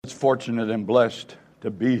It's fortunate and blessed to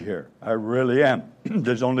be here. I really am.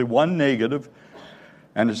 There's only one negative,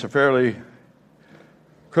 and it's a fairly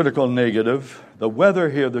critical negative. The weather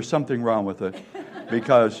here, there's something wrong with it,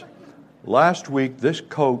 because last week this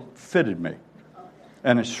coat fitted me,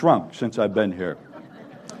 and it's shrunk since I've been here.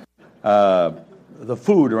 The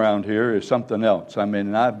food around here is something else. I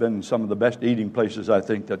mean, I've been in some of the best eating places I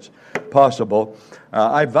think that's possible.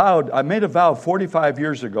 I made a vow 45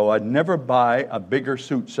 years ago I'd never buy a bigger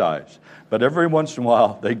suit size. But every once in a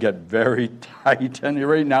while, they get very tight. And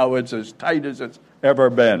right now, it's as tight as it's ever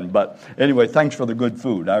been. But anyway, thanks for the good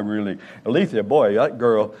food. Alethea, boy, that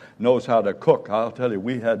girl knows how to cook. I'll tell you,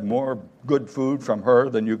 we had more good food from her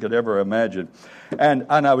than you could ever imagine. And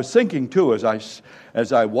I was thinking, too,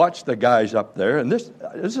 as I watched the guys up there, and this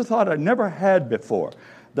is a thought I'd never had before,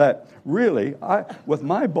 that really, with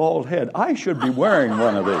my bald head, I should be wearing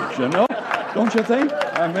one of these, you know? Don't you think?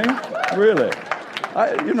 I mean, really.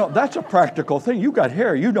 That's a practical thing. You got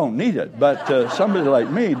hair, you don't need it. But somebody like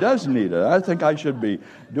me does need it. I think I should be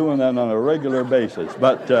doing that on a regular basis.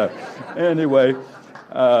 But anyway,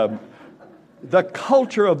 the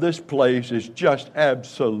culture of this place is just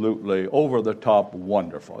absolutely over-the-top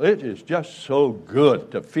wonderful. It is just so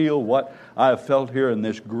good to feel what I have felt here in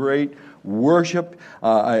this great worship.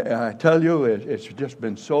 I tell you, it's just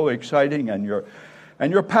been so exciting. And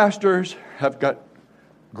your pastors have got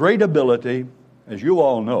great ability. As you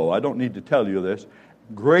all know, I don't need to tell you this,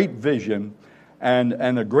 great vision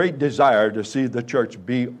and a great desire to see the church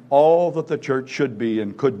be all that the church should be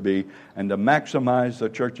and could be, and to maximize the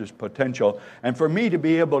church's potential. And for me to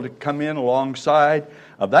be able to come in alongside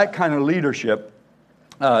of that kind of leadership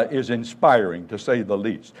is inspiring, to say the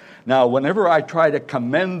least. Now, whenever I try to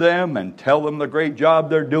commend them and tell them the great job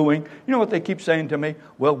they're doing, you know what they keep saying to me?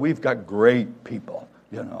 Well, we've got great people.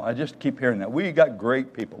 You know, I just keep hearing that. We got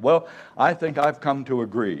great people. Well, I think I've come to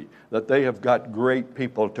agree that they have got great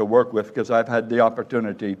people to work with, because I've had the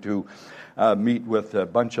opportunity to meet with a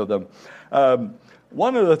bunch of them.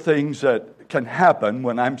 One of the things that can happen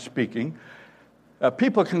when I'm speaking,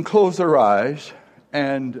 people can close their eyes,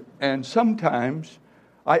 and sometimes,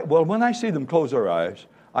 when I see them close their eyes,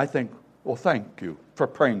 I think, well, thank you for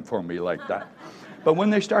praying for me like that. But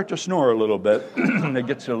when they start to snore a little bit, it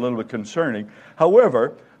gets a little bit concerning.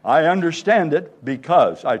 However, I understand it,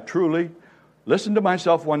 because I truly listened to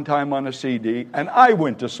myself one time on a CD, and I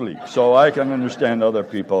went to sleep. So I can understand other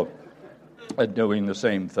people doing the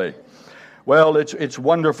same thing. Well, it's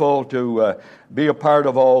wonderful to be a part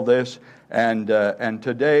of all this. And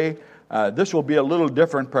today, this will be a little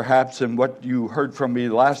different perhaps than what you heard from me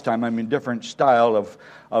last time. I mean, different style of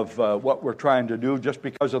what we're trying to do, just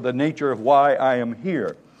because of the nature of why I am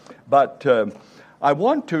here. But I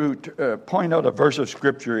want to point out a verse of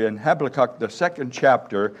Scripture in Habakkuk, the 2nd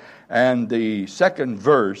chapter, and the 2nd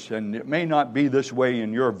verse. And it may not be this way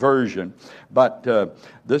in your version, but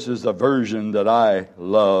this is the version that I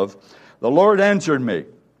love. The Lord answered me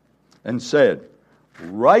and said,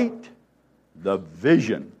 "Write the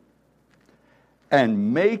vision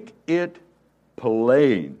and make it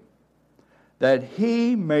plain, that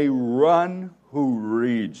he may run who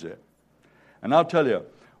reads it." And I'll tell you,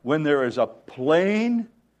 when there is a plain,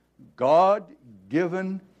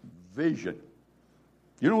 God-given vision,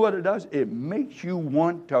 you know what it does? It makes you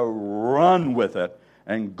want to run with it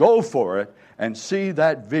and go for it and see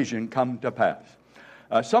that vision come to pass.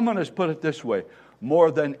 Someone has put it this way: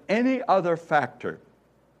 more than any other factor,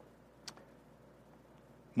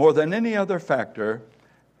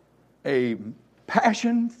 a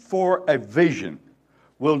passion for a vision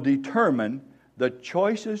will determine the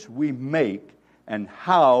choices we make and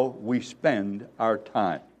how we spend our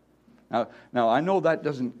time. Now, I know that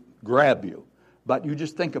doesn't grab you, but you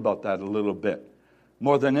just think about that a little bit.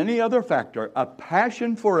 More than any other factor, a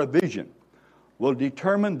passion for a vision will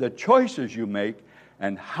determine the choices you make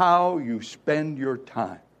and how you spend your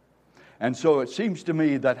time. And so it seems to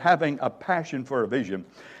me that having a passion for a vision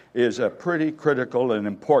is a pretty critical and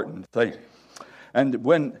important thing. And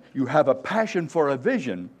when you have a passion for a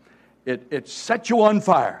vision, it sets you on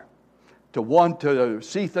fire to want to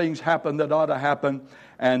see things happen that ought to happen.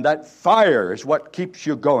 And that fire is what keeps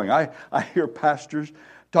you going. I hear pastors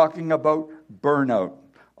talking about burnout.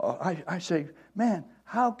 I say, man,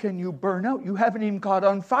 how can you burn out? You haven't even caught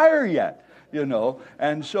on fire yet. You know,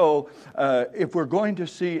 and so if we're going to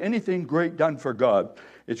see anything great done for God,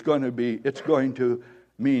 it's going to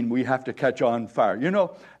mean we have to catch on fire. You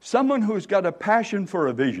know, someone who's got a passion for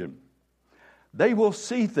a vision, they will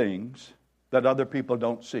see things that other people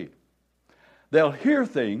don't see. They'll hear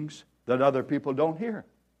things that other people don't hear.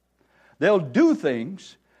 They'll do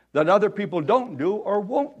things that other people don't do or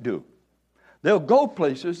won't do. They'll go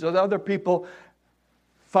places that other people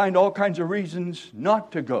find all kinds of reasons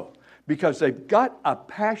not to go, because they've got a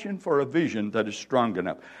passion for a vision that is strong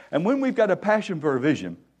enough. And when we've got a passion for a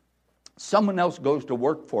vision, someone else goes to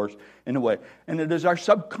work for us in a way. And it is our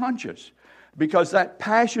subconscious, because that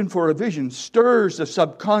passion for a vision stirs the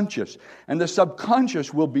subconscious. And the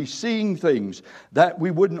subconscious will be seeing things that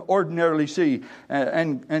we wouldn't ordinarily see,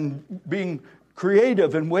 and being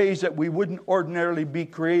creative in ways that we wouldn't ordinarily be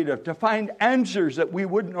creative, to find answers that we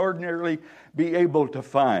wouldn't ordinarily be able to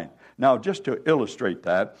find. Now, just to illustrate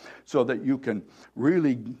that, so that you can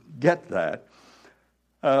really get that,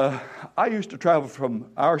 I used to travel from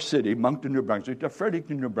our city, Moncton, New Brunswick, to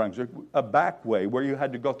Fredericton, New Brunswick, a back way where you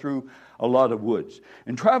had to go through a lot of woods.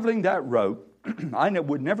 And traveling that route, I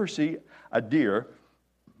would never see a deer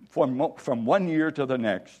from 1 year to the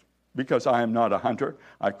next, because I am not a hunter.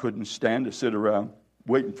 I couldn't stand to sit around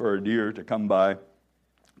waiting for a deer to come by.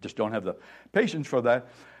 Just don't have the patience for that.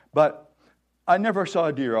 But I never saw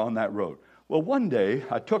a deer on that road. Well, one day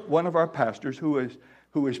I took one of our pastors who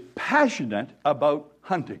is passionate about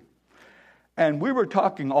hunting. And we were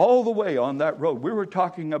talking all the way on that road. We were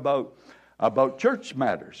talking about church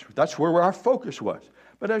matters. That's where our focus was.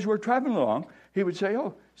 But as we're traveling along, he would say,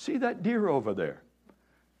 "Oh, see that deer over there?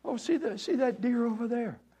 Oh, see that deer over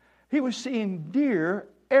there." He was seeing deer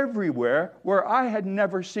everywhere where I had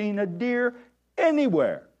never seen a deer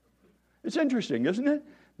anywhere. It's interesting, isn't it?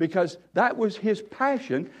 Because that was his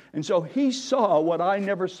passion, and so he saw what I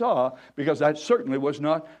never saw, because that certainly was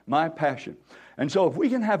not my passion. And so if we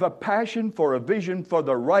can have a passion for a vision for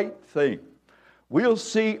the right thing, we'll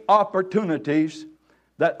see opportunities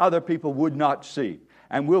that other people would not see.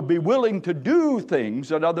 And we'll be willing to do things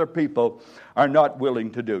that other people are not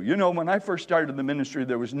willing to do. You know, when I first started the ministry,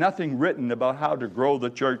 there was nothing written about how to grow the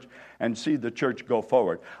church and see the church go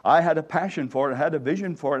forward. I had a passion for it, had a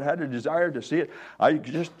vision for it, had a desire to see it. I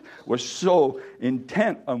just was so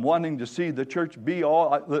intent on wanting to see the church be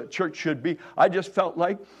all the church should be. I just felt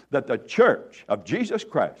like that the church of Jesus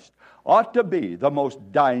Christ ought to be the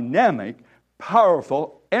most dynamic,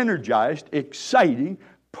 powerful, energized, exciting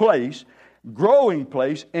place, growing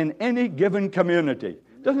place in any given community.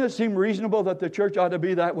 Doesn't it seem reasonable that the church ought to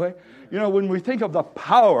be that way? You know, when we think of the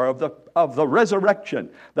power of the resurrection,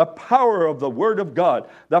 the power of the Word of God,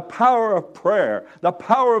 the power of prayer, the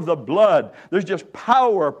power of the blood, there's just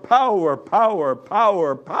power, power, power,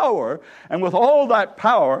 power, power. And with all that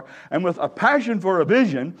power and with a passion for a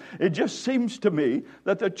vision, it just seems to me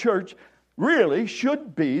that the church really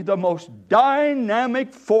should be the most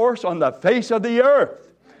dynamic force on the face of the earth.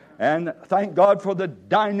 And thank God for the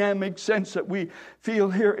dynamic sense that we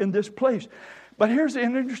feel here in this place. But here's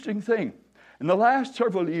an interesting thing. In the last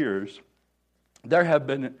several years, there have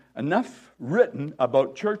been enough written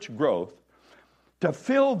about church growth to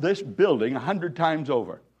fill this building 100 times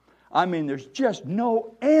over. I mean, there's just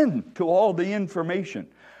no end to all the information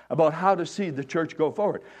about how to see the church go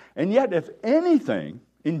forward. And yet, if anything,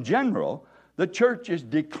 in general, the church is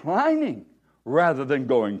declining rather than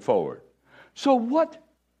going forward. So what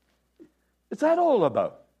is that all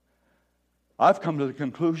about? I've come to the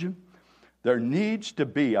conclusion there needs to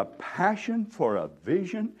be a passion for a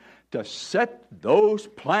vision to set those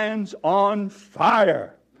plans on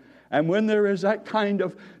fire. And when there is that kind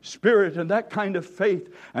of spirit and that kind of faith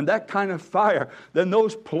and that kind of fire, then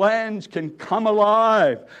those plans can come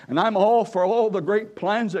alive. And I'm all for all the great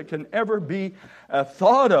plans that can ever be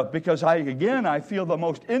thought of, because I feel the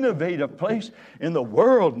most innovative place in the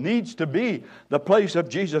world needs to be the place of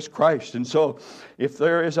Jesus Christ. And so if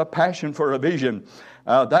there is a passion for a vision,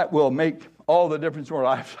 that will make all the difference in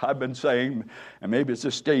life. I've been saying, and maybe it's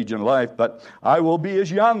a stage in life, but I will be as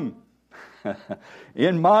young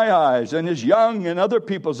in my eyes and as young in other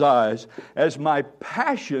people's eyes as my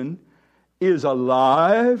passion is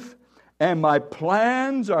alive and my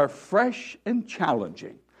plans are fresh and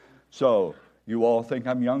challenging. So you all think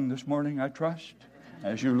I'm young this morning, I trust,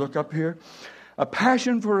 as you look up here. A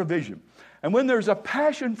passion for a vision. And when there's a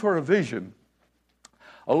passion for a vision,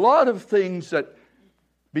 a lot of things that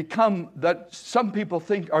some people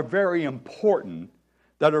think are very important,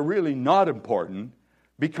 that are really not important,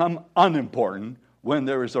 become unimportant when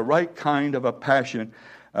there is the right kind of a passion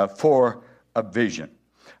for a vision.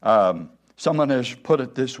 Someone has put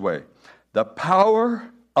it this way: the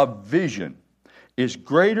power of vision is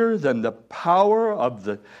greater than the power of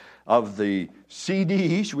the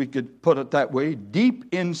CDs, we could put it that way, deep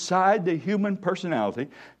inside the human personality,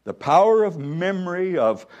 the power of memory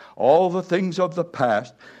of all the things of the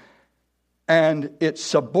past, and it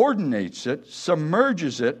subordinates it,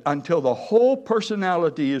 submerges it until the whole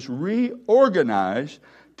personality is reorganized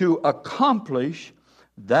to accomplish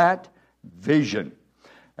that vision.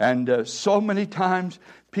 And so many times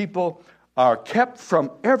people are kept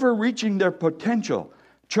from ever reaching their potential.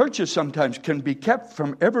 Churches sometimes can be kept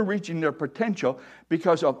from ever reaching their potential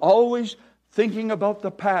because of always thinking about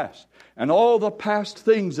the past and all the past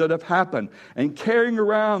things that have happened and carrying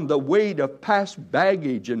around the weight of past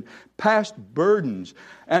baggage and past burdens.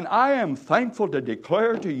 And I am thankful to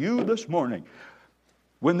declare to you this morning,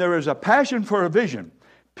 when there is a passion for a vision,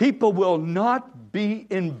 people will not be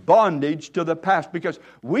in bondage to the past, because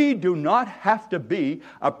we do not have to be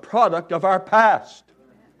a product of our past.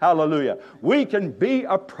 Hallelujah. We can be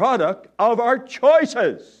a product of our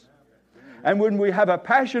choices. And when we have a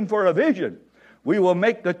passion for a vision, we will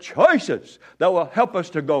make the choices that will help us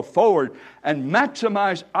to go forward and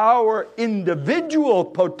maximize our individual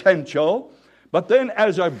potential, but then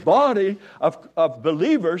as a body of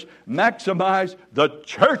believers, maximize the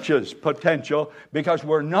church's potential, because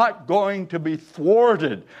we're not going to be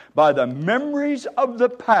thwarted by the memories of the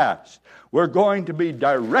past. We're going to be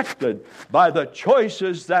directed by the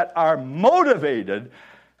choices that are motivated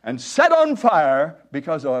and set on fire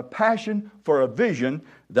because of a passion for a vision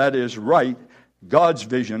that is right, God's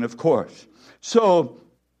vision, of course. So,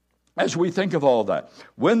 as we think of all that,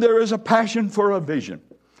 when there is a passion for a vision,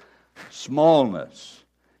 smallness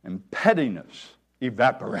and pettiness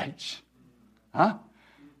evaporates.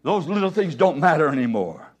 Those little things don't matter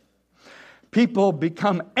anymore. People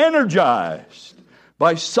become energized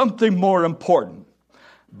by something more important,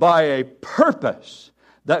 by a purpose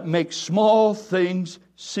that makes small things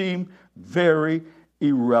seem very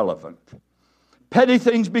irrelevant. Petty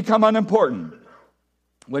things become unimportant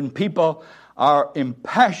when people are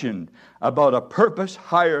impassioned about a purpose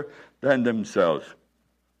higher than themselves.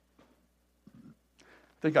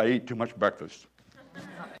 I think I ate too much breakfast.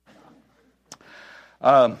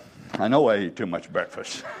 I know I ate too much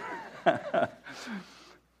breakfast.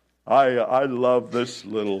 I love this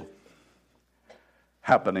little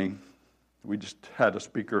happening. We just had a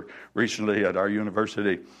speaker recently at our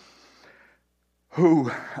university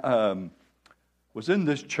who was in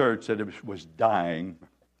this church that it was dying,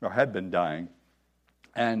 or had been dying,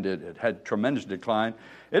 and it had tremendous decline.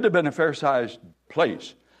 It had been a fair-sized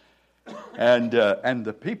place. And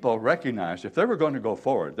the people recognized if they were going to go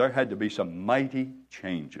forward, there had to be some mighty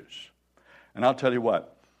changes. And I'll tell you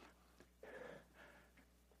what,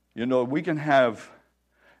 we can have,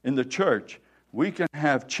 in the church, we can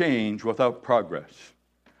have change without progress.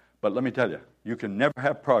 But let me tell you, you can never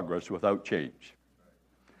have progress without change.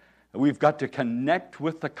 We've got to connect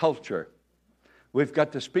with the culture. We've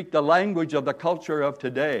got to speak the language of the culture of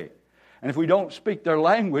today. And if we don't speak their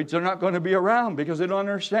language, they're not going to be around because they don't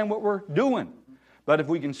understand what we're doing. But if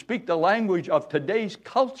we can speak the language of today's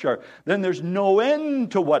culture, then there's no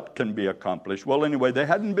end to what can be accomplished. Well, anyway, they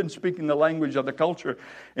hadn't been speaking the language of the culture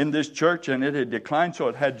in this church, and it had declined, so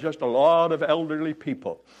it had just a lot of elderly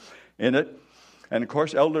people in it. And, of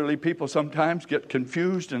course, elderly people sometimes get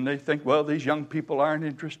confused, and they think, well, these young people aren't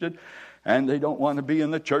interested, and they don't want to be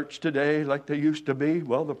in the church today like they used to be.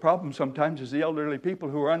 Well, the problem sometimes is the elderly people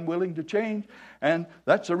who are unwilling to change, and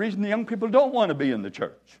that's the reason the young people don't want to be in the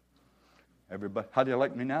church. Everybody, how do you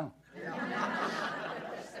like me now?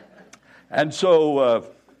 And so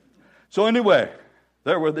anyway,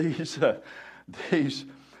 there were these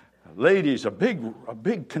ladies, a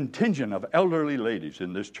big contingent of elderly ladies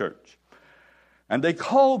in this church. And they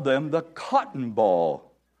called them the Cotton Ball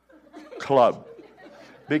Club,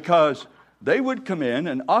 because they would come in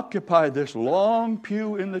and occupy this long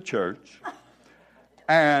pew in the church,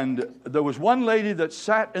 and there was one lady that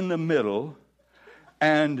sat in the middle,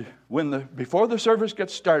 and before the service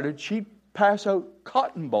gets started, she'd pass out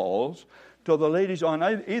cotton balls to the ladies on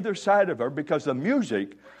either side of her, because the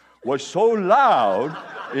music was so loud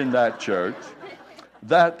in that church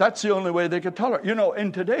that's the only way they could tolerate.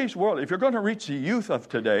 In today's world, if you're going to reach the youth of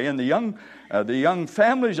today and the young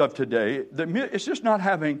families of today, it's just not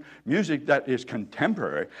having music that is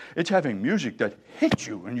contemporary. It's having music that hits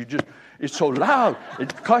you, and it's so loud.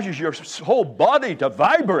 It causes your whole body to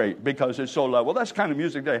vibrate because it's so loud. Well, that's the kind of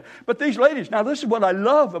music they have. But these ladies, now this is what I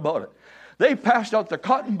love about it. They passed out the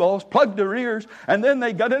cotton balls, plugged their ears, and then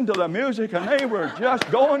they got into the music, and they were just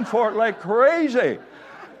going for it like crazy.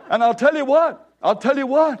 And I'll tell you what,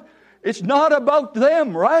 it's not about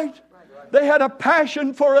them, right? They had a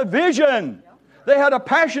passion for a vision. They had a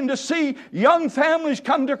passion to see young families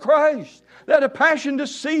come to Christ. They had a passion to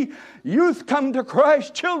see youth come to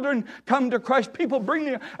Christ, children come to Christ, people bring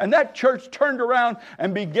them. And that church turned around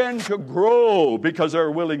and began to grow because they were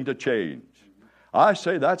willing to change. I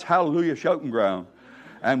say that's hallelujah shouting ground.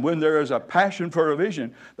 And when there is a passion for a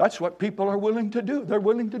vision, that's what people are willing to do. They're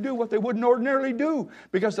willing to do what they wouldn't ordinarily do,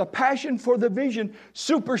 because the passion for the vision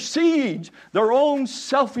supersedes their own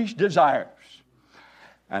selfish desires.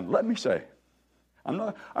 And let me say,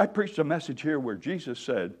 I preached a message here where Jesus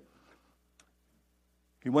said,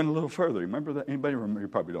 he went a little further. Remember that? Anybody remember? You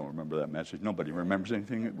probably don't remember that message. Nobody remembers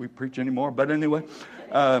anything that we preach anymore. But anyway,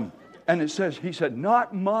 and it says, he said,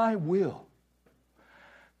 not my will.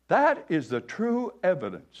 That is the true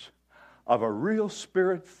evidence of a real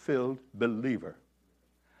Spirit-filled believer.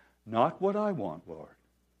 Not what I want, Lord.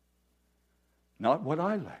 Not what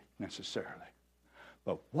I like necessarily.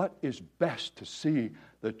 But what is best to see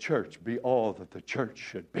the church be all that the church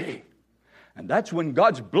should be. And that's when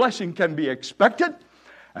God's blessing can be expected.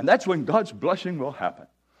 And that's when God's blessing will happen.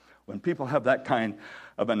 When people have that kind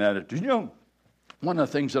of an attitude. You know, one of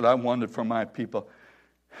the things that I wanted for my people,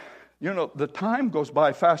 you know, the time goes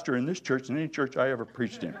by faster in this church than any church I ever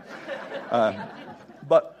preached in.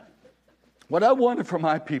 But what I wanted for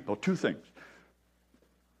my people, two things.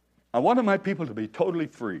 I wanted my people to be totally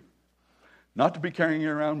free. Not to be carrying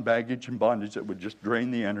around baggage and bondage that would just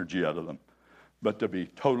drain the energy out of them. But to be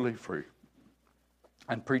totally free.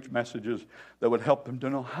 And preach messages that would help them to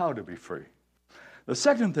know how to be free. The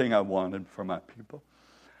second thing I wanted for my people,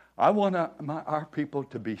 I want our people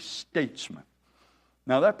to be statesmen.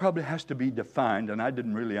 Now that probably has to be defined, and I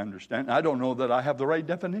didn't really understand. I don't know that I have the right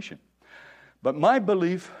definition. But my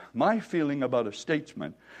belief, my feeling about a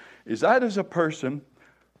statesman is that is a person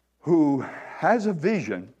who has a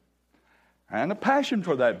vision and a passion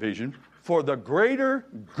for that vision for the greater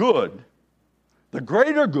good,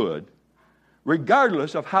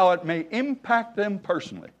 regardless of how it may impact them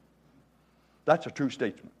personally. That's a true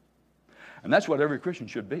statesman. And that's what every Christian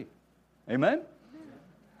should be. Amen?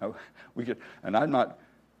 And I'm not,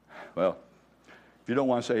 well, if you don't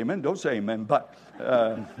want to say amen, don't say amen, but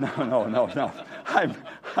no.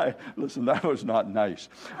 Listen, that was not nice.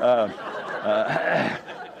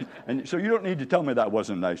 And so you don't need to tell me that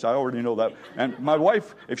wasn't nice. I already know that. And my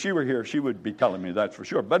wife, if she were here, she would be telling me that for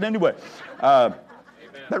sure. But anyway,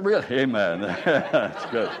 but really, amen. That's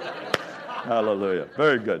good. Hallelujah.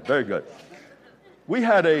 Very good, very good. We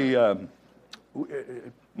had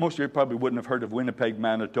most of you probably wouldn't have heard of Winnipeg,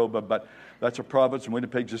 Manitoba, but that's a province, and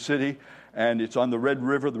Winnipeg's a city, and it's on the Red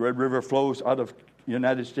River. The Red River flows out of the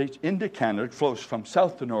United States into Canada. It flows from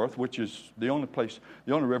south to north, which is the only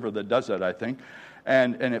river that does that, I think.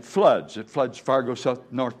 And it floods. It floods Fargo,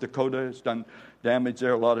 North Dakota. It's done damage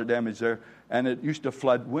there, a lot of damage there. And it used to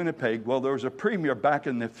flood Winnipeg. Well, there was a premier back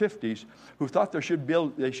in the 50s who thought they should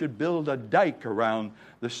build a dike around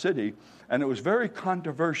the city. And it was very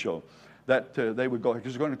controversial that they would go, because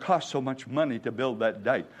it's going to cost so much money to build that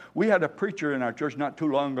dike. We had a preacher in our church not too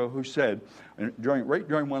long ago who said, right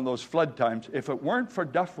during one of those flood times, if it weren't for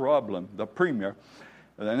Duff Roblin, the premier,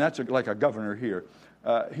 and that's like a governor here,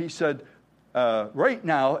 he said, right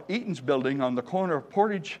now, Eaton's building on the corner of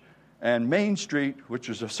Portage and Main Street, which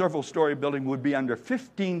is a several-story building, would be under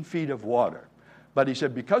 15 feet of water. But he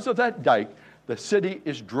said, because of that dike, the city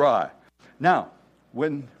is dry. Now,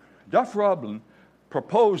 when Duff Roblin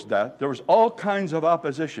proposed that, there was all kinds of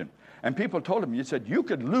opposition. And people told him, he said, you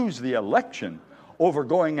could lose the election over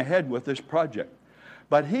going ahead with this project.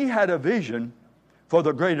 But he had a vision for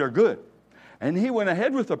the greater good. And he went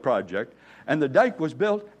ahead with the project, and the dike was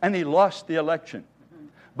built, and he lost the election.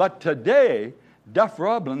 But today, Duff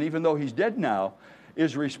Roblin, even though he's dead now,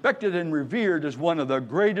 is respected and revered as one of the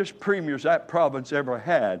greatest premiers that province ever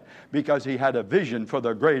had, because he had a vision for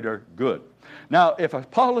the greater good. Now, if a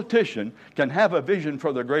politician can have a vision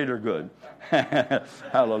for the greater good,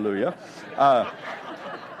 hallelujah,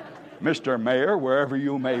 Mr. Mayor, wherever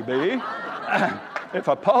you may be, if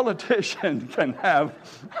a politician can have,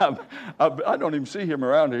 I don't even see him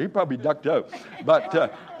around here, he probably ducked out,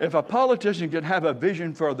 but if a politician can have a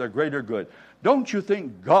vision for the greater good, don't you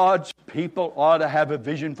think God's people ought to have a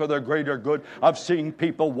vision for the greater good of seeing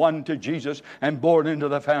people won to Jesus and born into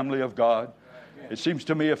the family of God? It seems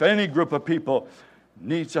to me if any group of people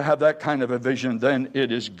needs to have that kind of a vision, then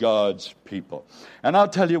it is God's people. And I'll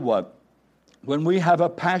tell you what, when we have a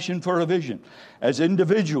passion for a vision, as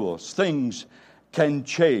individuals, things can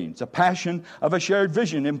change. The passion of a shared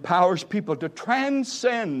vision empowers people to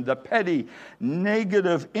transcend the petty,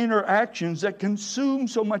 negative interactions that consume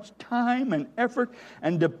so much time and effort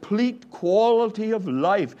and deplete quality of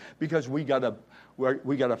life, because we got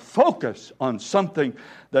We got to focus on something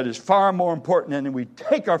that is far more important, and then we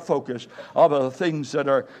take our focus off of the things that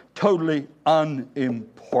are totally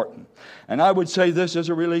unimportant. And I would say this as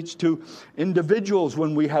it relates to individuals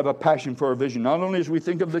when we have a passion for a vision. Not only as we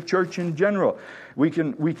think of the church in general, we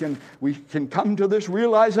can come to this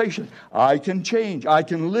realization: I can change. I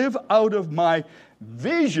can live out of my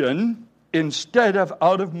vision instead of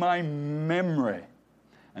out of my memory.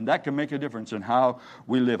 And that can make a difference in how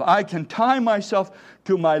we live. I can tie myself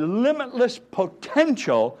to my limitless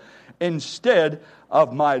potential instead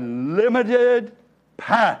of my limited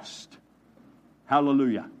past.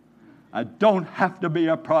 Hallelujah. I don't have to be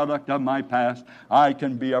a product of my past. I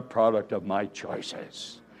can be a product of my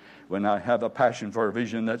choices. When I have a passion for a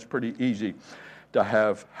vision, that's pretty easy to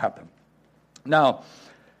have happen. Now,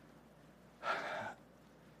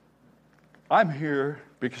 I'm here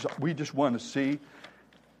because we just want to see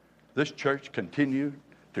this church continue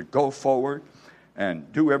to go forward and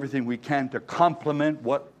do everything we can to complement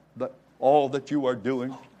all that you are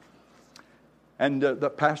doing. And the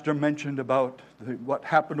pastor mentioned about what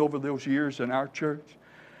happened over those years in our church.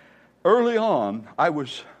 Early on, I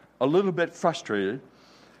was a little bit frustrated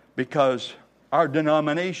because our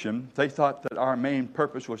denomination, they thought that our main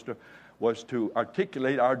purpose was to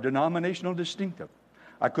articulate our denominational distinctive.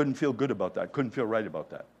 I couldn't feel good about that. Couldn't feel right about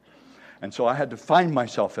that. And so I had to find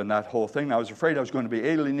myself in that whole thing. I was afraid I was going to be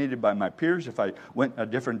alienated by my peers if I went a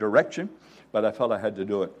different direction, but I felt I had to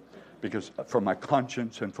do it because for my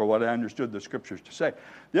conscience and for what I understood the Scriptures to say.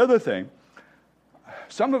 The other thing,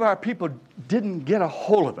 some of our people didn't get a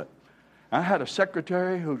hold of it. I had a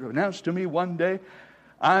secretary who announced to me one day,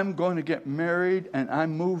 I'm going to get married and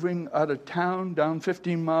I'm moving out of town down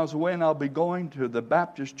 15 miles away, and I'll be going to the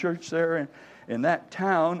Baptist church there in that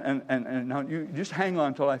town, and now you just hang on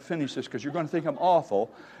until I finish this, because you're going to think I'm awful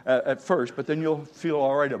at first, but then you'll feel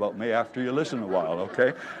all right about me after you listen a while,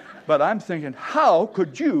 okay? But I'm thinking, how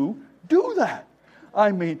could you do that?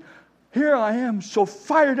 I mean, here I am so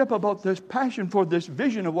fired up about this passion for this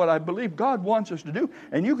vision of what I believe God wants us to do,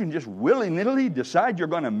 and you can just willy-nilly decide you're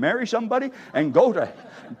going to marry somebody and go to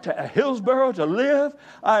Hillsboro to live?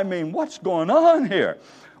 I mean, what's going on here?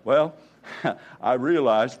 Well, I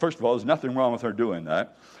realized, first of all, there's nothing wrong with her doing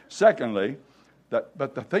that. Secondly,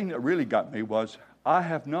 but the thing that really got me was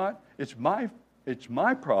it's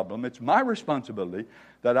my problem, it's my responsibility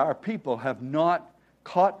that our people have not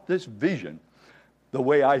caught this vision the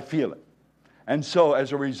way I feel it. And so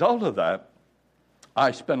as a result of that,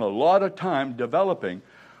 I spent a lot of time developing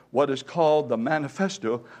what is called the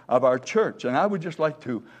manifesto of our church. And I would just like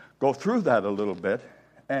to go through that a little bit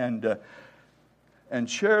and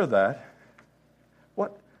share that.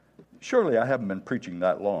 Surely I haven't been preaching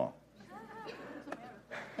that long.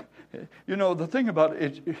 You know, the thing about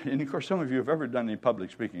it, and of course some of you have ever done any public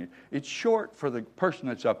speaking, it's short for the person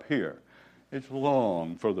that's up here. It's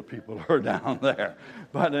long for the people who are down there.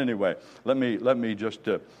 But anyway, let me just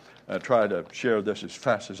try to share this as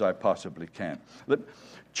fast as I possibly can.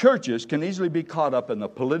 Churches can easily be caught up in the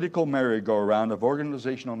political merry-go-round of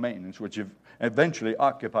organizational maintenance, which eventually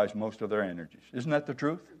occupies most of their energies. Isn't that the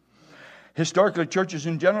truth? Historically, churches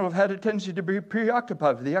in general have had a tendency to be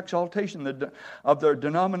preoccupied with the exaltation of their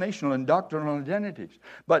denominational and doctrinal identities.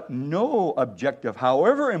 But no objective,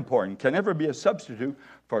 however important, can ever be a substitute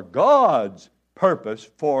for God's purpose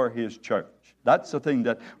for His church. That's the thing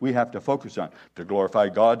that we have to focus on. To glorify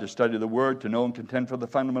God, to study the Word, to know and contend for the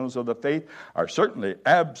fundamentals of the faith are certainly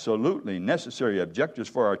absolutely necessary objectives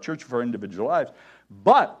for our church, for our individual lives.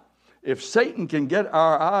 But if Satan can get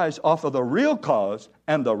our eyes off of the real cause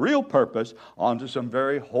and the real purpose onto some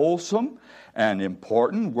very wholesome and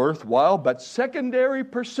important, worthwhile, but secondary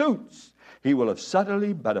pursuits, he will have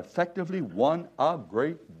subtly but effectively won a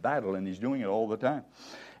great battle, and he's doing it all the time.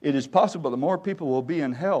 It is possible that more people will be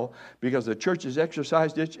in hell because the church has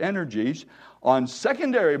exercised its energies on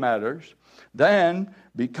secondary matters than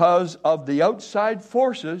because of the outside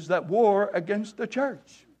forces that war against the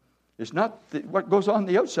church. It's not what goes on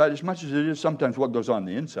the outside as much as it is sometimes what goes on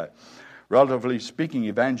the inside. Relatively speaking,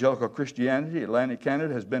 evangelical Christianity, Atlantic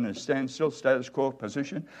Canada, has been in a standstill, status quo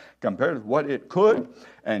position compared with what it could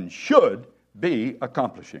and should be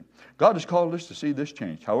accomplishing. God has called us to see this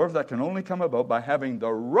change. However, that can only come about by having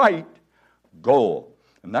the right goal.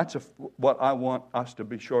 And that's what I want us to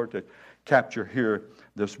be sure to capture here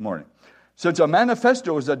this morning. Since a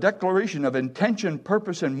manifesto is a declaration of intention,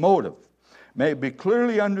 purpose, and motive, may it be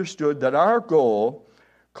clearly understood that our goal,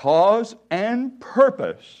 cause, and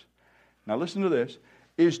purpose, now listen to this,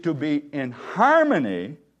 is to be in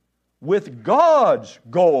harmony with God's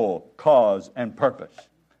goal, cause, and purpose.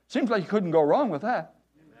 Seems like you couldn't go wrong with that.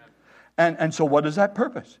 And so what is that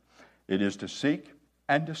purpose? It is to seek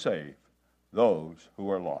and to save those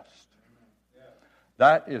who are lost.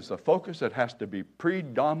 That is the focus that has to be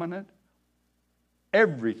predominant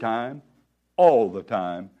every time, all the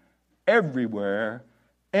time, everywhere,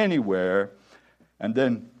 anywhere, and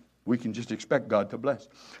then we can just expect God to bless.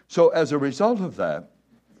 So as a result of that,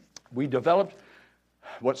 we developed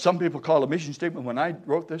what some people call a mission statement. When I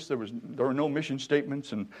wrote this, there were no mission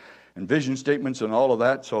statements and vision statements and all of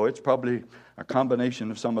that, so it's probably a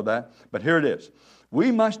combination of some of that. But here it is.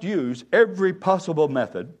 We must use every possible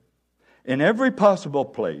method, in every possible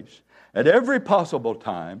place, at every possible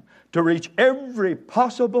time, to reach every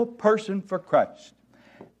possible person for Christ.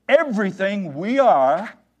 Everything we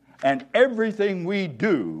are and everything we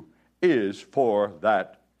do is for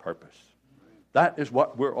that purpose. That is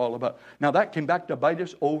what we're all about. Now that came back to bite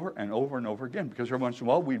us over and over and over again, because every once in a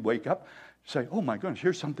while we'd wake up, say, oh my goodness,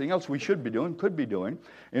 here's something else we should be doing, could be doing,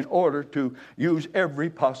 in order to use every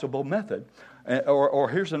possible method. Or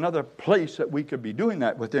here's another place that we could be doing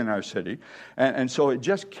that within our city. And so it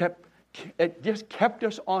just kept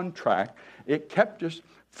us on track. It kept us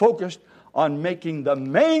focused on making the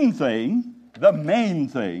main thing,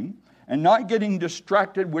 and not getting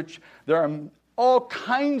distracted, which there are all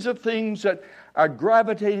kinds of things that are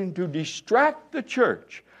gravitating to distract the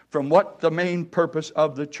church from what the main purpose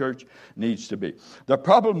of the church needs to be. The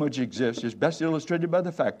problem which exists is best illustrated by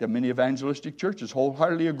the fact that many evangelistic churches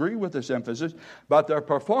wholeheartedly agree with this emphasis, but their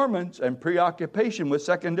performance and preoccupation with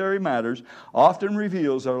secondary matters often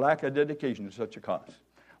reveals their lack of dedication to such a cause.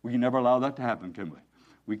 We can never allow that to happen, can we?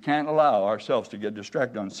 We can't allow ourselves to get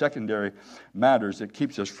distracted on secondary matters that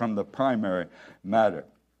keeps us from the primary matter.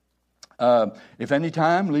 If any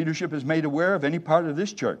time leadership is made aware of any part of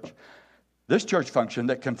this church function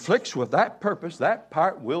that conflicts with that purpose, that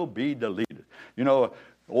part will be deleted. You know,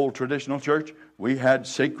 old traditional church, we had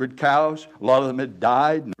sacred cows. A lot of them had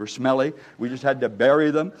died and were smelly. We just had to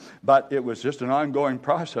bury them. But it was just an ongoing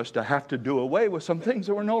process to have to do away with some things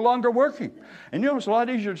that were no longer working. And you know, it's a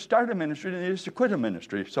lot easier to start a ministry than it is to quit a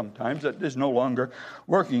ministry sometimes that is no longer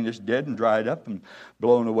working. It's dead and dried up and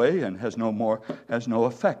blown away and has no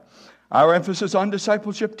effect. Our emphasis on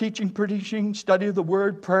discipleship, teaching, preaching, study of the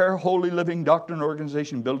Word, prayer, holy living, doctrine,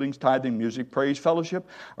 organization, buildings, tithing, music, praise, fellowship,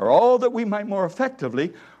 are all that we might more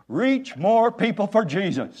effectively reach more people for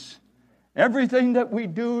Jesus. Everything that we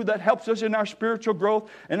do that helps us in our spiritual growth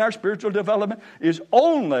and our spiritual development is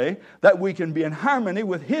only that we can be in harmony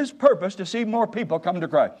with His purpose to see more people come to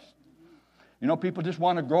Christ. You know, people just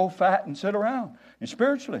want to grow fat and sit around and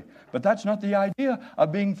spiritually. But that's not the idea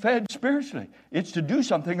of being fed spiritually. It's to do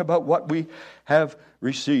something about what we have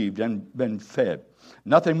received and been fed.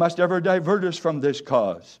 Nothing must ever divert us from this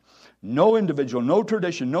cause. No individual, no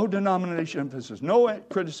tradition, no denomination emphasis, no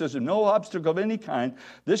criticism, no obstacle of any kind.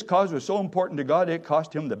 This cause was so important to God, it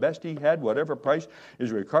cost Him the best He had. Whatever price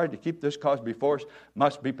is required to keep this cause before us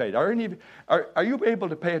must be paid. Are you able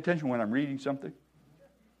to pay attention when I'm reading something?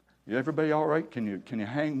 Everybody all right? Can you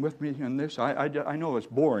hang with me in this? I know it's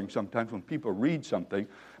boring sometimes when people read something,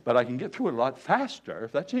 but I can get through it a lot faster,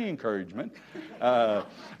 if that's any encouragement,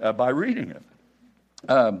 by reading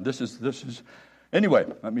it. This is anyway,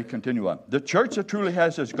 let me continue on. The church that truly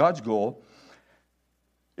has as God's goal,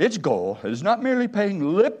 its goal is not merely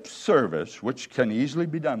paying lip service, which can easily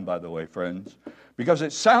be done, by the way, friends, because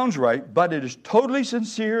it sounds right, but it is totally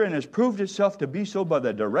sincere and has proved itself to be so by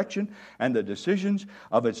the direction and the decisions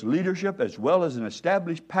of its leadership, as well as an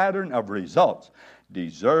established pattern of results,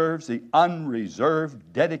 deserves the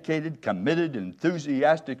unreserved, dedicated, committed,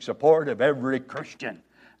 enthusiastic support of every Christian.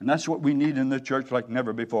 And that's what we need in the church like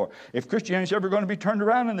never before. If Christianity is ever going to be turned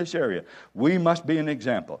around in this area, we must be an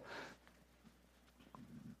example.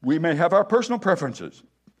 We may have our personal preferences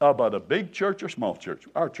about a big church or small church.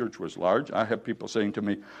 Our church was large. I have people saying to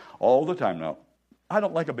me all the time now, I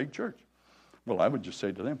don't like a big church. Well, I would just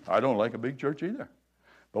say to them, I don't like a big church either.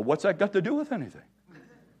 But what's that got to do with anything?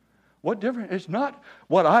 What difference? It's not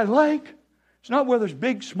what I like. It's not whether it's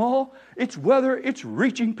big, small. It's whether it's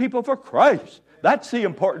reaching people for Christ. That's the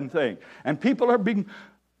important thing. And people are being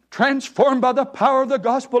transformed by the power of the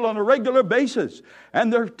gospel on a regular basis.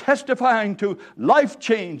 And they're testifying to life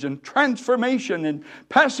change and transformation and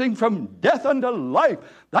passing from death unto life.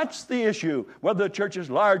 That's the issue. Whether the church is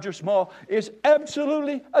large or small is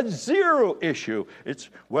absolutely a zero issue. It's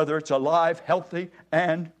whether it's alive, healthy,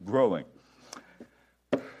 and growing.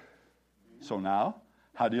 So now,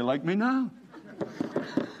 how do you like me now?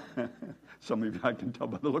 Some of you, I can tell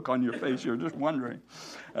by the look on your face, you're just wondering.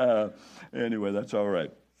 Anyway, that's all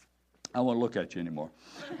right. I won't look at you anymore.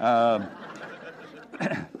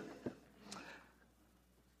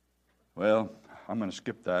 Well, I'm going to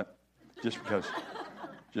skip that just because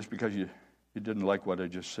just because you didn't like what I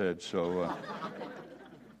just said. So,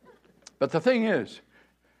 but the thing is,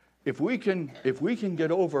 if we can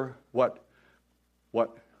get over what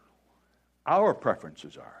our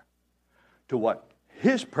preferences are to what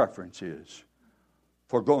His preference is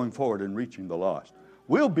for going forward and reaching the lost,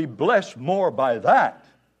 we'll be blessed more by that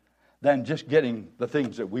than just getting the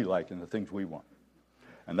things that we like and the things we want.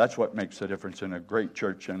 And that's what makes the difference in a great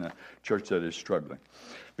church and a church that is struggling.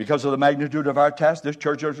 Because of the magnitude of our task, this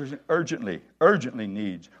church urgently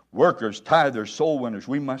needs workers, tithers, soul winners.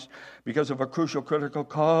 We must, because of a crucial, critical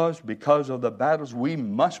cause, because of the battles we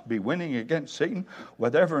must be winning against Satan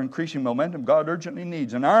with ever-increasing momentum, God urgently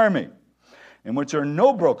needs an army in which there are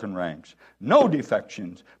no broken ranks, no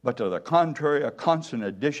defections, but to the contrary, a constant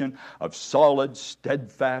addition of solid,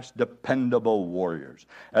 steadfast, dependable warriors.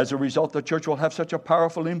 As a result, the church will have such a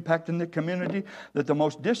powerful impact in the community that the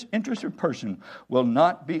most disinterested person will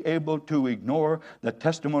not be able to ignore the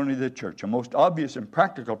testimony of the church. A most obvious and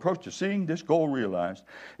practical approach to seeing this goal realized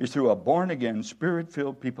is through a born-again,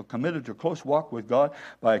 spirit-filled people committed to close walk with God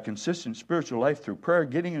by a consistent spiritual life through prayer,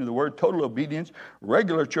 getting into the Word, total obedience,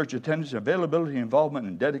 regular church attendance, availability, involvement,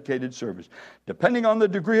 and dedicated service. Depending on the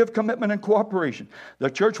degree of commitment and cooperation, the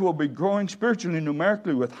church will be growing spiritually and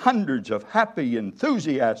numerically with hundreds of happy,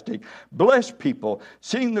 enthusiastic, blessed people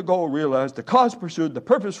seeing the goal realized, the cause pursued, the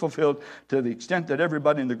purpose fulfilled, to the extent that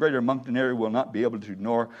everybody in the greater Moncton area will not be able to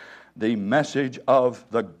ignore the message of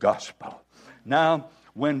the gospel. Now,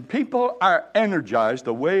 when people are energized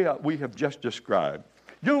the way we have just described,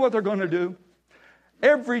 you know what they're going to do?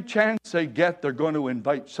 Every chance they get, they're going to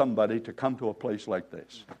invite somebody to come to a place like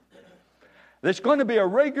this. It's going to be a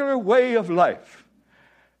regular way of life.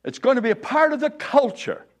 It's going to be a part of the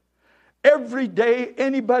culture. Every day,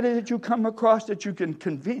 anybody that you come across that you can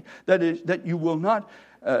convene, that you will not,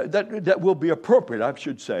 that will be appropriate, I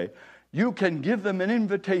should say, you can give them an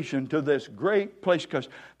invitation to this great place, because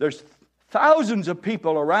there's thousands of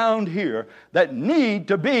people around here that need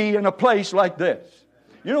to be in a place like this.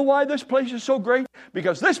 You know why this place is so great?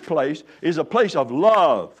 Because this place is a place of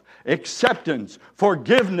love, acceptance,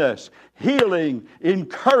 forgiveness, healing,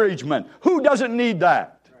 encouragement. Who doesn't need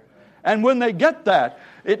that? And when they get that,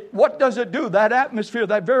 what does it do? That atmosphere,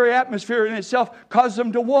 that very atmosphere in itself, causes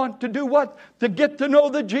them to want to do what? To get to know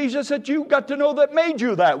the Jesus that you got to know that made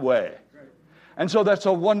you that way. And so that's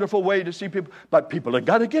a wonderful way to see people. But people have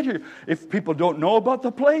got to get here. If people don't know about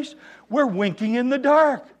the place, we're winking in the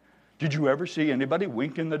dark. Did you ever see anybody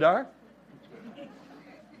wink in the dark?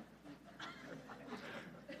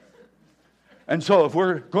 And so if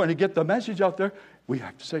we're going to get the message out there, we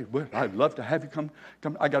have to say, well, I'd love to have you come.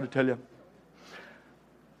 I got to tell you,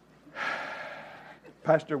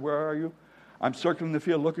 Pastor, where are you? I'm circling the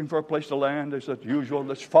field looking for a place to land. It's as usual.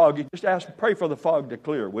 It's foggy. Just pray for the fog to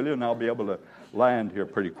clear, will you? And I'll be able to land here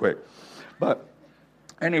pretty quick. But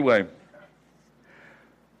anyway,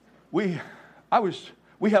 we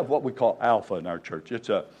have what we call Alpha in our church.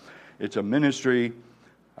 It's a ministry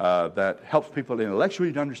that helps people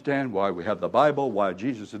intellectually to understand why we have the Bible, why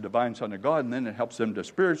Jesus is the divine Son of God, and then it helps them to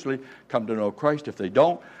spiritually come to know Christ if they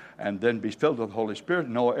don't, and then be filled with the Holy Spirit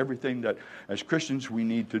and know everything that as Christians we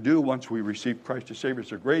need to do once we receive Christ as Savior.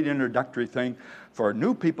 It's a great introductory thing for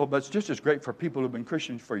new people, but it's just as great for people who have been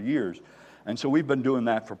Christians for years. And so we've been doing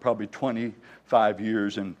that for probably 25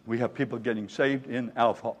 years, and we have people getting saved in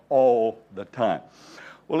Alpha all the time.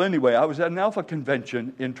 Well, anyway, I was at an Alpha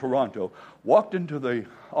convention in Toronto, walked into the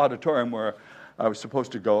auditorium where I was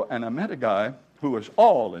supposed to go, and I met a guy who was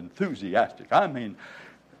all enthusiastic. I mean,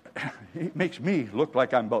 he makes me look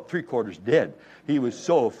like I'm about 3/4 dead. He was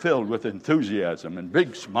so filled with enthusiasm and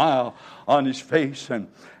big smile on his face.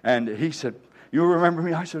 And he said, "You remember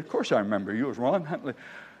me?" I said, "Of course I remember you." It was Ron Huntley.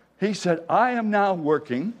 He said, "I am now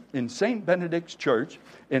working in St. Benedict's Church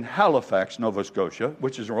in Halifax, Nova Scotia,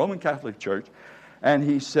 which is a Roman Catholic church." And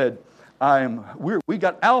he said, we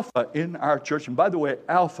got Alpha in our church. And by the way,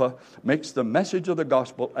 Alpha makes the message of the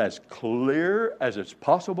gospel as clear as it's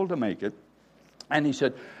possible to make it. And he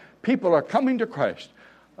said, people are coming to Christ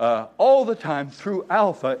all the time through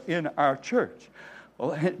Alpha in our church.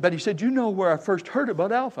 Well, but he said, "You know where I first heard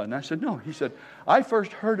about Alpha?" And I said, "No." He said, "I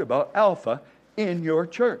first heard about Alpha in your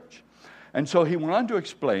church." And so he went on to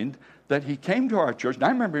explain that he came to our church, and I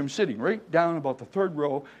remember him sitting right down about the third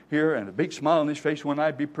row here and a big smile on his face when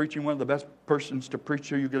I'd be preaching, one of the best persons to preach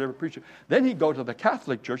to you could ever preach to. Then he'd go to the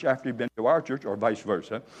Catholic church after he'd been to our church, or vice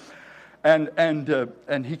versa.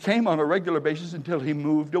 And he came on a regular basis until he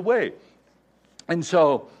moved away. And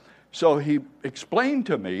so he explained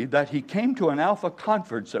to me that he came to an Alpha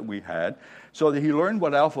conference that we had so that he learned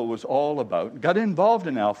what Alpha was all about, got involved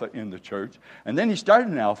in Alpha in the church, and then he started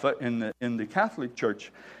in Alpha in the Catholic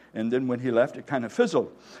Church, and then when he left, it kind of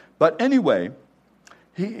fizzled. But anyway,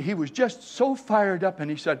 he was just so fired up,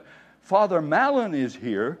 and he said, Father Mallon is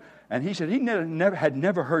here, and he said he had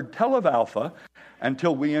never heard tell of Alpha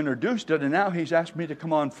until we introduced it, and now he's asked me to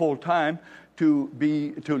come on full time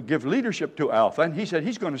to give leadership to Alpha, and he said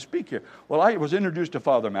he's going to speak here. Well, I was introduced to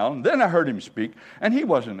Father Mallon, then I heard him speak, and he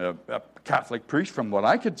wasn't a Catholic priest from what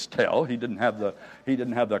I could tell. He didn't have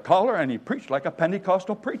the collar, and he preached like a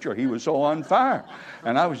Pentecostal preacher. He was so on fire,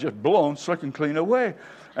 and I was just blown slick and clean away.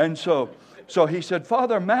 And so he said,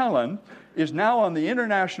 Father Mallon is now on the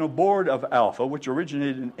international board of Alpha, which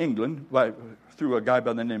originated in England through a guy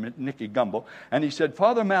by the name of Nicky Gumbel. And he said,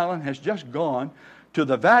 Father Mallon has just gone to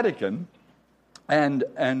the Vatican and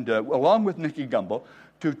along with Nicky Gumbel,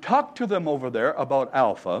 to talk to them over there about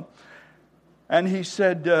Alpha. And he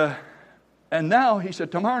said, and now, he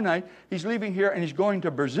said, tomorrow night, he's leaving here and he's going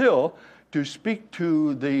to Brazil to speak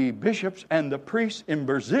to the bishops and the priests in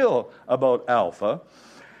Brazil about Alpha.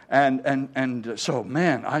 And so,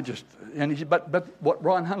 man, he said, but what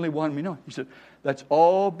Ron Huntley wanted me to know, he said, that's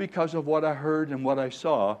all because of what I heard and what I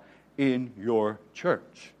saw in your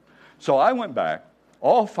church. So I went back,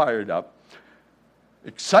 all fired up,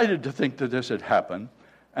 excited to think that this had happened,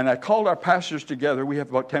 and I called our pastors together. We have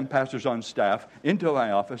about 10 pastors on staff, into my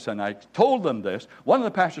office, and I told them this. One of the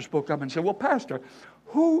pastors spoke up and said, well, Pastor,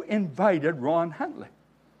 who invited Ron Huntley?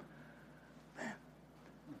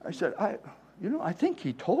 I said, I think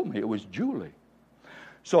he told me it was Julie.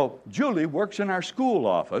 So Julie works in our school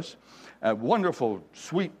office, a wonderful,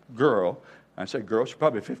 sweet girl. I say girl, she's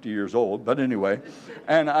probably 50 years old, but anyway.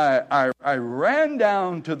 And I ran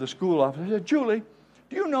down to the school office and said, Julie,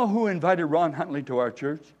 do you know who invited Ron Huntley to our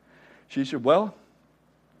church? She said, well,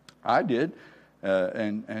 I did,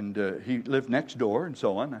 and he lived next door and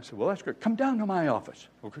so on. I said, well, that's great. Come down to my office.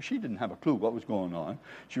 Well, because she didn't have a clue what was going on.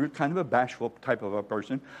 She was kind of a bashful type of a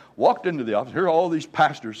person. Walked into the office, here are all these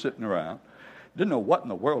pastors sitting around. Didn't know what in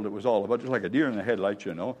the world it was all about, just like a deer in the headlights,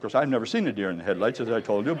 you know. Of course, I've never seen a deer in the headlights, as I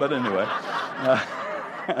told you, but anyway.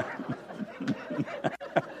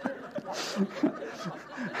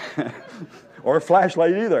 Or a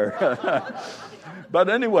flashlight either. But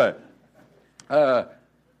anyway,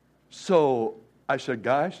 so I said,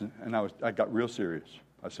 guys, and I got real serious.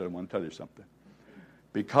 I said, I want to tell you something.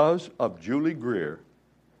 Because of Julie Greer,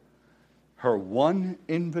 her one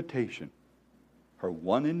invitation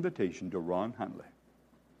to Ron Huntley,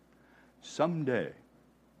 someday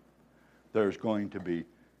there's going to be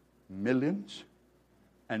millions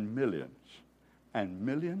and millions and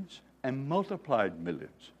millions and multiplied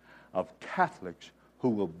millions of Catholics who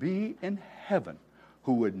will be in heaven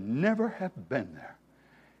who would never have been there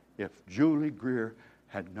if Julie Greer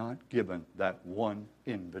had not given that one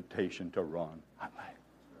invitation to Ron Huntley.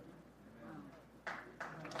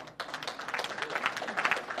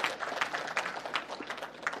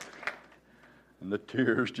 And the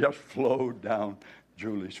tears just flowed down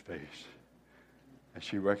Julie's face as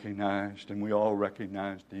she recognized, and we all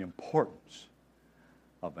recognized, the importance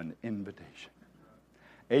of an invitation.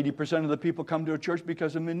 80% of the people come to a church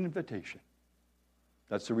because of an invitation.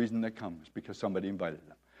 That's the reason they come, is because somebody invited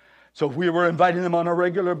them. So we were inviting them on a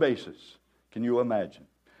regular basis. Can you imagine?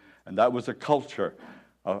 And that was the culture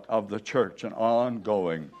of the church, an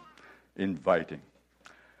ongoing inviting.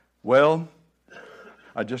 Well,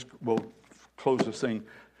 I just will close this thing.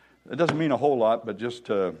 It doesn't mean a whole lot, but just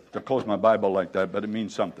to close my Bible like that, but it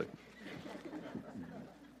means something.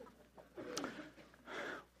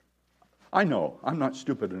 I know I'm not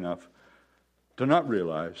stupid enough to not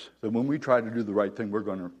realize that when we try to do the right thing, we're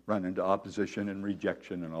going to run into opposition and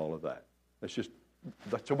rejection and all of that.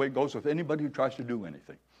 That's the way it goes with anybody who tries to do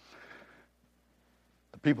anything.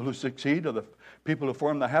 The people who succeed are the people who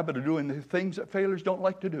form the habit of doing the things that failures don't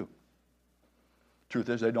like to do. Truth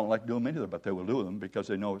is, they don't like doing them either, but they will do them because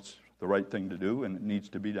they know it's the right thing to do and it needs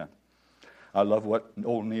to be done. I love what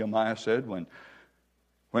old Nehemiah said when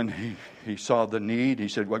he saw the need. He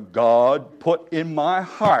said, what God put in my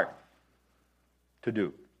heart to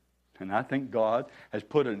do. And I think God has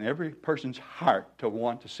put in every person's heart to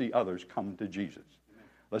want to see others come to Jesus.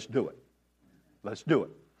 Let's do it. Let's do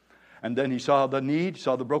it. And then he saw the need,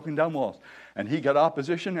 saw the broken down walls. And he got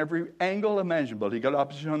opposition every angle imaginable. He got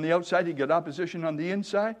opposition on the outside. He got opposition on the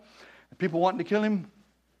inside. And people wanting to kill him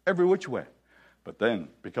every which way. But then,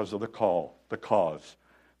 because of the call, the cause,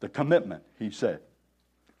 the commitment, he said,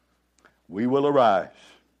 we will arise.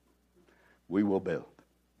 We will build.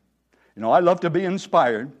 You know, I love to be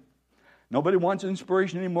inspired. Nobody wants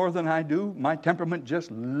inspiration any more than I do. My temperament just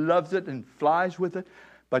loves it and flies with it.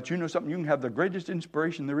 But you know something? You can have the greatest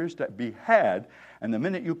inspiration there is to be had, and the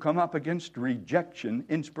minute you come up against rejection,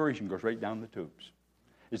 inspiration goes right down the tubes.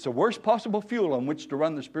 It's the worst possible fuel on which to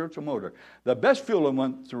run the spiritual motor. The best fuel on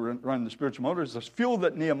which to run the spiritual motor is the fuel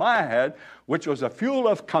that Nehemiah had, which was a fuel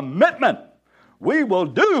of commitment. We will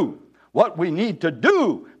do what we need to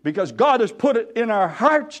do because God has put it in our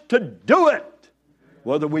hearts to do it,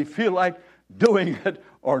 whether we feel like doing it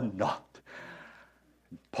or not.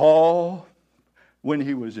 Paul, when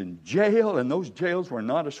he was in jail, and those jails were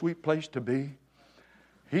not a sweet place to be,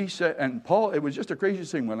 he said, and Paul, it was just the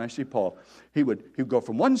craziest thing when I see Paul. He'd go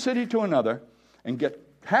from one city to another and get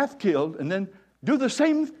half killed and then do the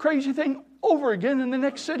same crazy thing over again in the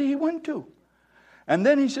next city he went to. And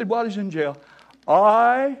then he said, while he's in jail,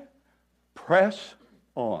 I press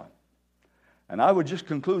on. And I would just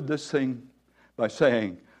conclude this thing by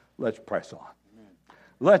saying, let's press on.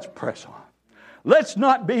 Let's press on. Let's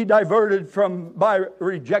not be diverted by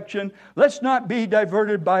rejection. Let's not be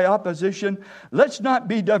diverted by opposition. Let's not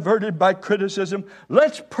be diverted by criticism.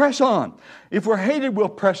 Let's press on. If we're hated, we'll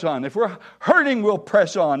press on. If we're hurting, we'll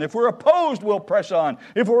press on. If we're opposed, we'll press on.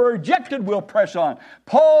 If we're rejected, we'll press on.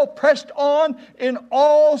 Paul pressed on in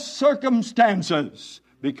all circumstances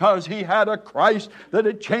because he had a Christ that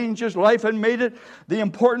had changed his life and made it the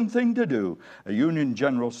important thing to do. A Union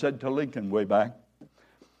general said to Lincoln way back,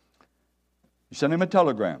 he sent him a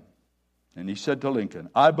telegram, and he said to Lincoln,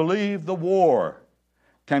 I believe the war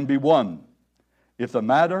can be won if the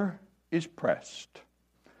matter is pressed.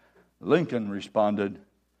 Lincoln responded,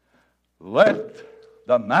 let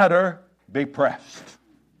the matter be pressed.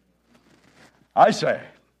 I say,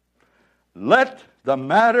 let the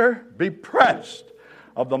matter be pressed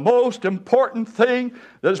of the most important thing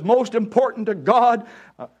that is most important to God,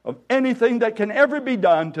 of anything that can ever be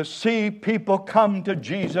done to see people come to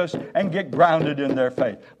Jesus and get grounded in their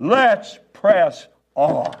faith. Let's press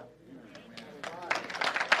on.